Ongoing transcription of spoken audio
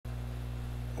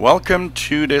Welcome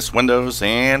to this Windows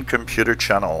and computer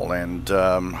channel, and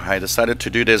I decided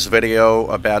to do this video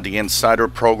about the Insider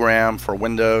program for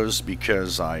Windows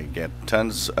because I get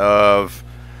tons of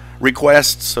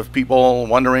requests of people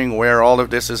wondering where all of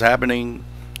this is happening.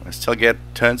 I still get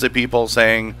tons of people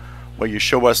saying, well, you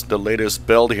show us the latest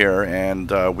build here and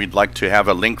we'd like to have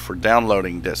a link for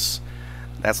downloading this.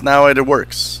 That's not how it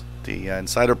works. The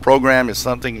Insider program is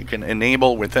something you can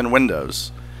enable within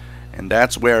Windows, and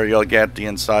that's where you'll get the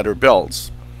Insider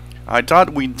builds. I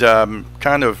thought we'd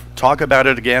kind of talk about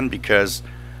it again because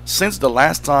since the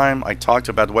last time I talked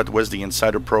about what was the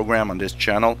Insider program on this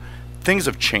channel, things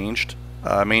have changed.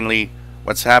 Mainly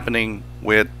what's happening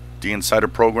with the Insider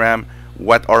program,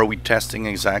 what are we testing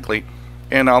exactly,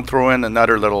 and I'll throw in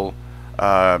another little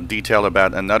detail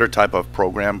about another type of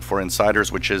program for insiders,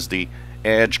 which is the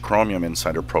Edge Chromium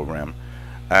Insider program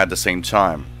at the same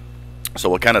time. So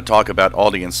we'll kind of talk about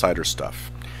all the Insider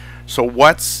stuff. So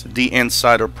what's the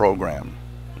Insider program?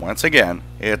 Once again,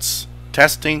 it's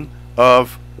testing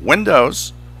of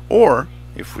Windows, or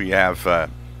if we have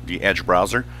the Edge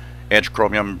browser, Edge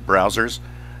Chromium browsers,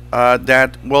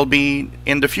 that will be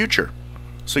in the future.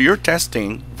 So you're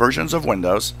testing versions of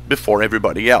Windows before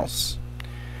everybody else.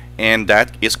 And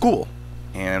that is cool.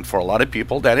 And for a lot of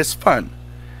people, that is fun.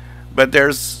 But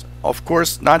there's, of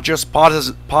course, not just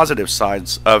positive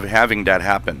sides of having that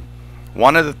happen.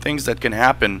 One of the things that can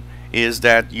happen is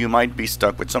that you might be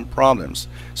stuck with some problems.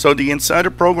 So the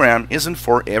Insider program isn't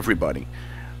for everybody.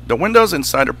 The Windows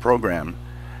Insider program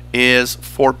is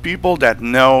for people that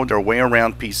know their way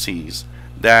around PCs,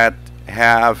 that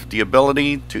have the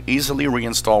ability to easily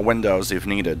reinstall Windows if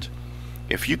needed.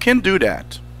 If you can do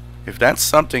that, if that's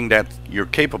something that you're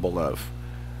capable of,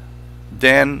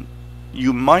 then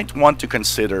you might want to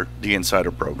consider the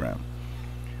Insider program.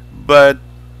 But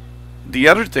the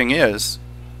other thing is,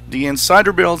 the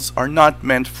Insider builds are not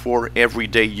meant for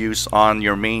everyday use on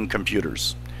your main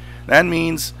computers. That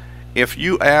means if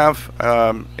you have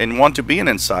and want to be an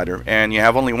insider and you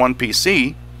have only one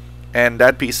PC, and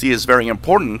that PC is very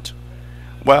important,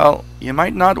 well, you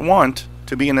might not want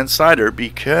to be an insider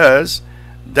because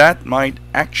that might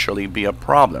actually be a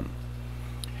problem.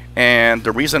 And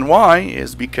the reason why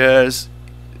is because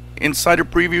Insider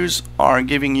previews are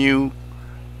giving you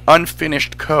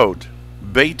unfinished code,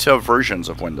 beta versions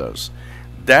of Windows.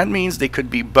 That means they could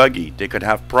be buggy, they could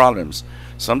have problems.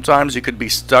 Sometimes you could be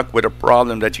stuck with a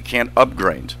problem that you can't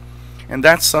upgrade. And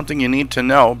that's something you need to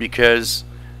know because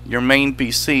your main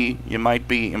PC, you might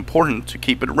be important to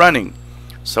keep it running.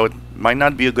 So it might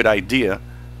not be a good idea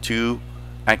to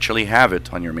actually have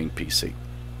it on your main PC.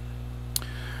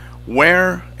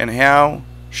 Where and how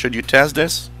should you test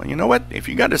this? Well, you know what? If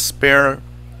you got a spare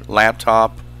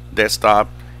laptop, desktop,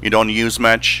 you don't use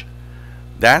much,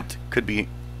 that could be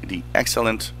the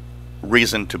excellent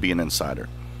reason to be an insider.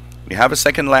 You have a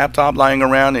second laptop lying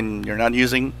around and you're not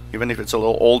using, even if it's a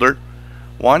little older,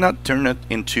 why not turn it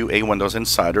into a Windows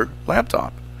Insider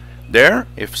laptop? There,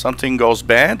 if something goes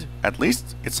bad, at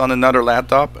least it's on another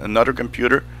laptop, another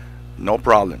computer, no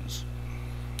problems.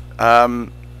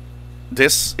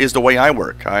 This is the way I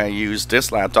work. I use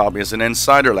this laptop as an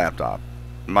Insider laptop.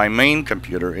 My main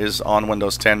computer is on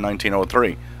Windows 10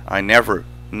 1903. I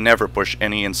never push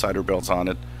any Insider builds on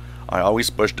it. I always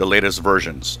push the latest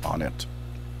versions on it.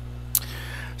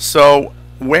 So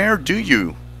where do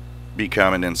you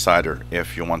become an insider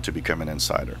if you want to become an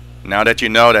insider? Now that you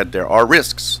know that there are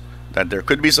risks, that there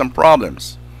could be some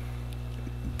problems,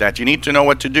 that you need to know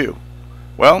what to do,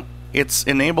 well, it's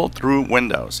enabled through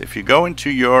Windows. If you go into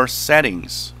your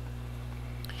settings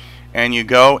and you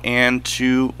go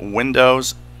into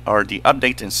Windows or the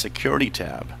Update and Security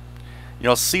tab,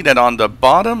 you'll see that on the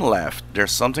bottom left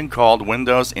there's something called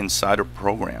Windows Insider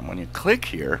Program. When you click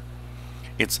here,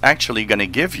 it's actually going to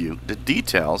give you the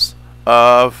details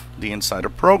of the Insider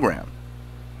program.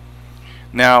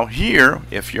 Now here,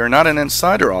 if you're not an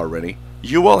insider already,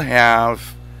 you will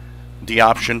have the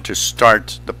option to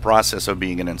start the process of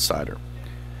being an insider.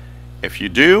 If you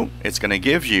do, it's going to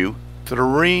give you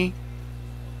 3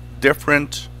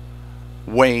 different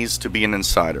ways to be an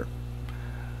insider.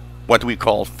 What we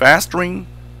call fast ring,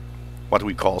 what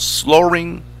we call slow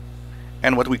ring,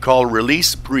 and what we call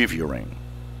release preview ring.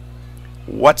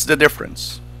 What's the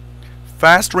difference?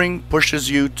 Fast ring pushes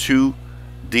you to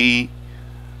the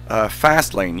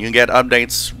fast lane. You get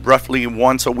updates roughly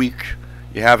once a week.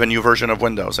 You have a new version of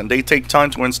Windows and they take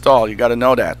time to install. You got to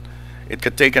know that. It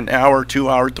could take an hour, 2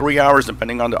 hours, 3 hours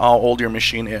depending on how old your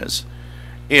machine is.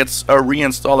 It's a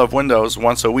reinstall of Windows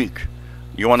once a week.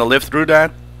 You want to live through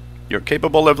that? You're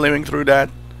capable of living through that?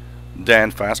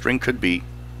 Then fast ring could be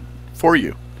for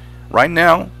you. Right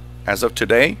now as of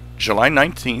today, July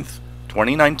 19th,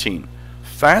 2019,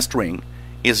 FastRing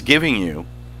is giving you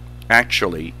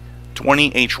actually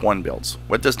 20 H1 builds.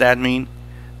 What does that mean?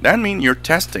 That means you're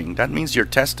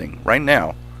testing right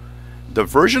now the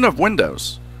version of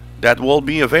Windows that will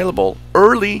be available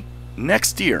early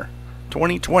next year,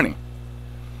 2020.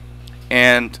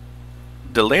 And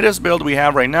the latest build we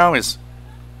have right now is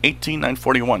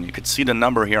 18941. You can see the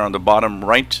number here on the bottom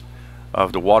right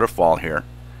of the waterfall here,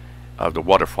 of the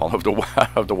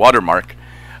watermark,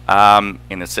 and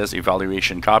it says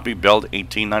evaluation copy build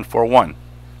 18941.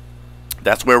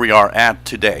 That's where we are at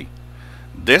today.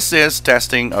 This is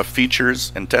testing of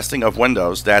features and testing of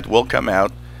Windows that will come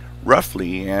out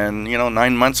roughly in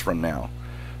 9 months from now.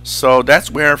 So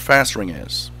that's where FastRing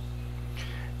is.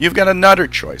 You've got another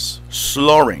choice,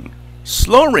 SlowRing.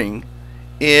 SlowRing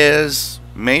is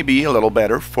maybe a little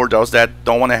better for those that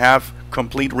don't want to have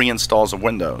complete reinstalls of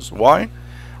Windows. Why?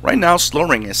 Right now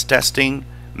SlowRing is testing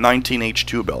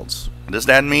 19H2 builds. What does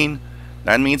that mean?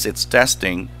 That means it's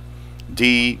testing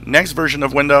the next version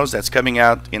of Windows that's coming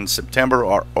out in September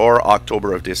or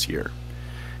October of this year.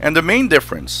 And the main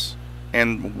difference,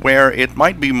 and where it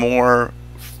might be more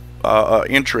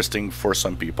interesting for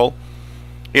some people,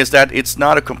 is that it's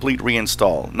not a complete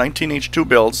reinstall. 19H2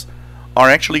 builds are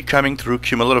actually coming through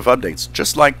cumulative updates,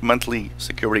 just like monthly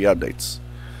security updates.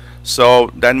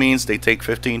 So that means they take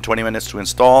 15-20 minutes to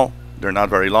install. They're not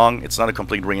very long. It's not a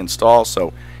complete reinstall,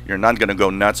 so you're not going to go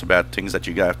nuts about things that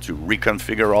you have to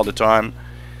reconfigure all the time.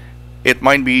 It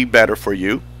might be better for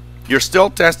you. You're still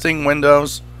testing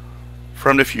Windows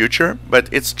from the future, but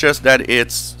it's just that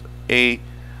it's a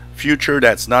future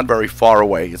that's not very far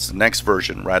away. It's the next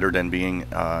version rather than being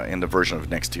in the version of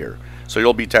next year. So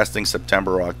you'll be testing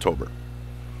September or October.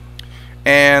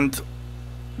 And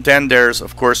then there's,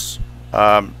 of course,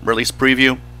 release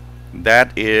preview.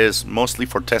 That is mostly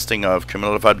for testing of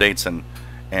cumulative updates,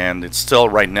 and it's still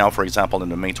right now, for example, in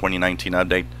the May 2019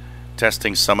 update,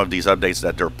 testing some of these updates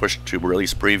that they're pushed to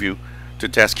release preview to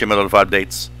test cumulative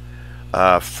updates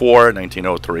for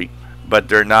 1903. But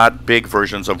they're not big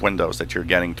versions of Windows that you're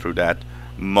getting through that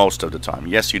most of the time.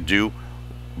 Yes, you do,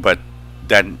 but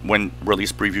then when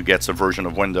release preview gets a version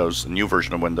of Windows, a new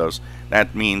version of Windows,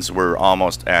 that means we're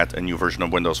almost at a new version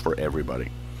of Windows for everybody.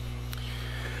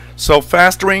 So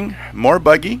FastRing, more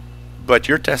buggy, but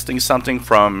you're testing something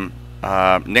from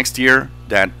next year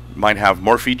that might have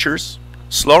more features.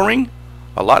 SlowRing,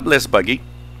 a lot less buggy,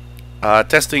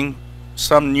 testing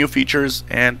some new features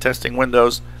and testing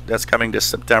Windows that's coming this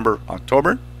September,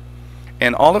 October.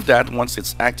 And all of that, once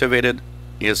it's activated,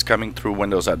 is coming through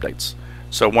Windows updates.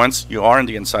 So once you are in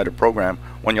the Insider program,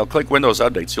 when you'll click Windows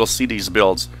updates, you'll see these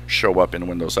builds show up in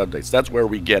Windows updates. That's where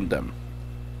we get them.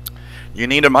 You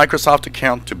need a Microsoft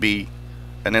account to be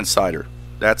an insider.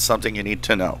 That's something you need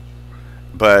to know.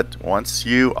 But once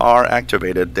you are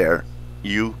activated there,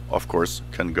 you, of course,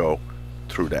 can go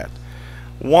through that.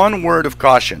 One word of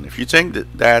caution: if you think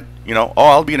that oh,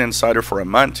 I'll be an insider for a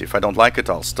month, if I don't like it,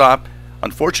 I'll stop.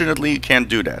 Unfortunately, you can't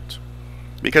do that.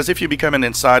 Because if you become an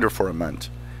insider for a month,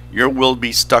 you will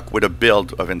be stuck with a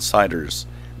build of insiders.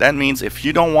 That means if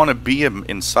you don't want to be an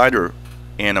insider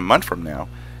in a month from now,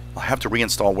 I'll have to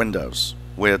reinstall Windows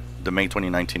with the May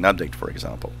 2019 update, for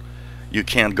example. You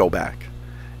can't go back.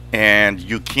 And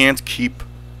you can't keep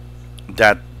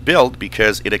that build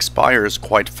because it expires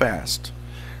quite fast.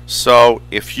 So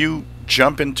if you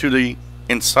jump into the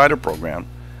Insider program,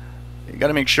 you got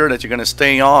to make sure that you're going to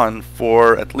stay on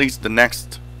for at least the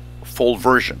next full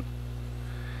version.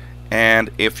 And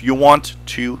if you want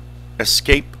to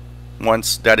escape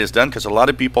once that is done, because a lot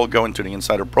of people go into the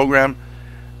Insider program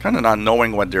kind of not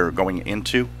knowing what they're going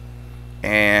into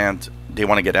and they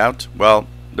want to get out, well,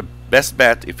 the best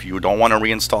bet, if you don't want to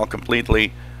reinstall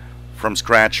completely from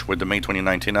scratch with the May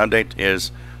 2019 update,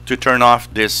 is to turn on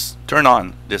this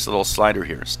little slider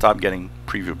here, stop getting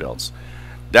preview builds.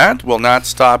 That will not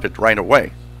stop it right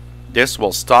away. This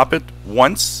will stop it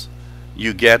once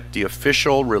you get the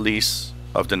official release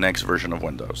of the next version of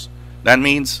Windows. That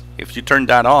means if you turn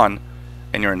that on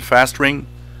and you're in FastRing,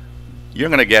 you're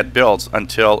going to get builds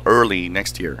until early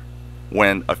next year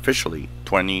when officially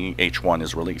 20H1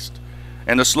 is released.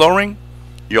 And the SlowRing,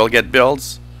 you'll get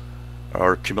builds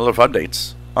or cumulative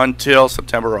updates until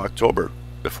September or October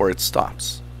before it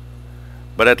stops.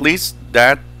 But at least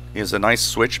that is a nice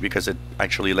switch because it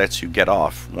actually lets you get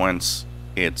off once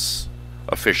it's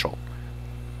official.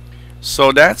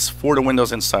 So that's for the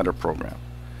Windows Insider program.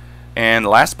 And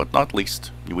last but not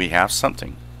least, we have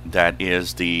something that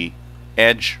is the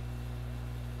Edge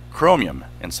Chromium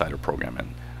Insider program.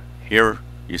 And here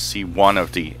you see one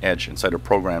of the Edge Insider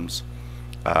programs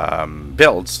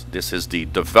builds. This is the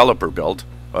developer build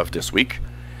of this week.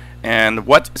 And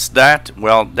what is that?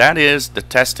 Well, that is the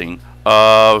testing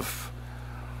of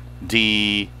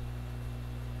the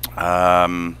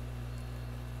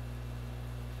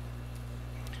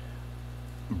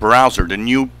browser, the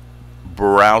new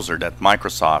browser that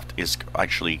Microsoft is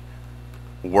actually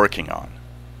working on.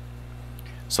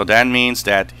 So that means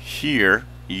that here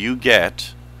you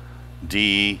get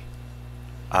the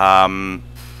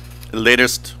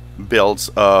latest builds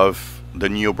of the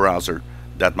new browser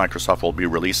that Microsoft will be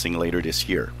releasing later this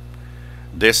year.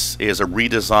 This is a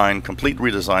redesign, complete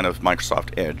redesign of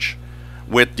Microsoft Edge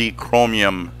with the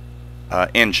Chromium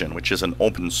engine, which is an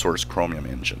open source Chromium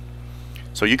engine.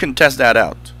 So you can test that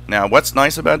out. Now, what's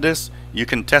nice about this, you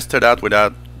can test it out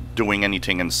without doing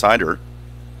anything Insider.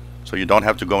 So you don't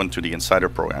have to go into the Insider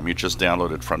program. You just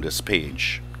download it from this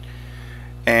page.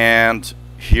 And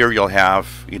here you'll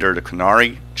have either the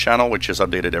Canary channel, which is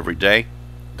updated every day,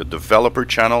 the developer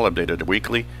channel updated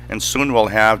weekly, and soon we'll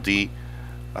have the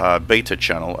beta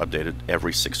channel updated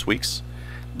every 6 weeks.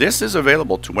 This is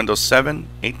available to Windows 7,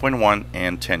 8.1,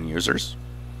 and 10 users.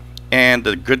 And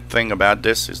the good thing about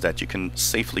this is that you can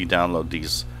safely download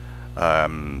these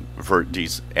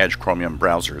Edge Chromium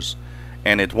browsers,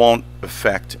 and it won't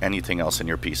affect anything else in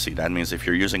your PC. That means if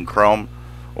you're using Chrome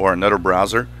or another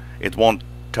browser, it won't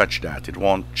touch that. It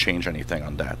won't change anything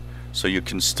on that. So you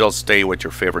can still stay with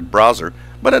your favorite browser,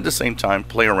 but at the same time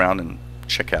play around and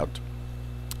check out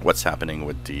what's happening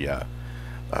with the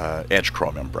Edge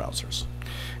Chromium browsers.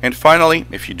 And finally,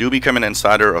 if you do become an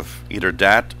insider of either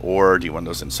that or the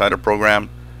Windows Insider program,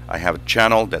 I have a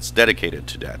channel that's dedicated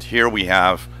to that. Here we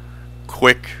have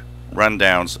quick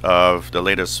rundowns of the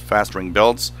latest fast ring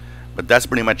builds, but that's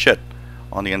pretty much it.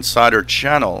 On the Insider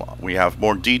channel, we have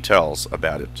more details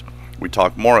about it. We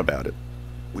talk more about it.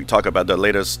 We talk about the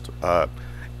latest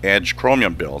Edge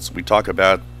Chromium builds. We talk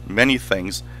about many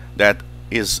things that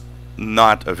is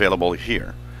not available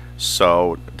here.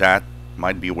 So that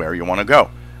might be where you want to go.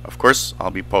 Of course,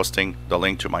 I'll be posting the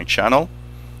link to my channel,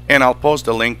 and I'll post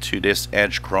the link to this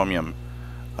Edge Chromium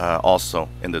also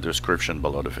in the description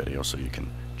below the video, so you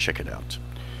can check it out.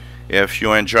 If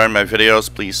you enjoy my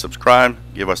videos, please subscribe,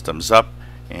 give us thumbs up,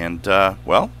 and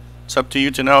well, it's up to you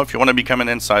to know if you want to become an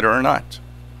insider or not.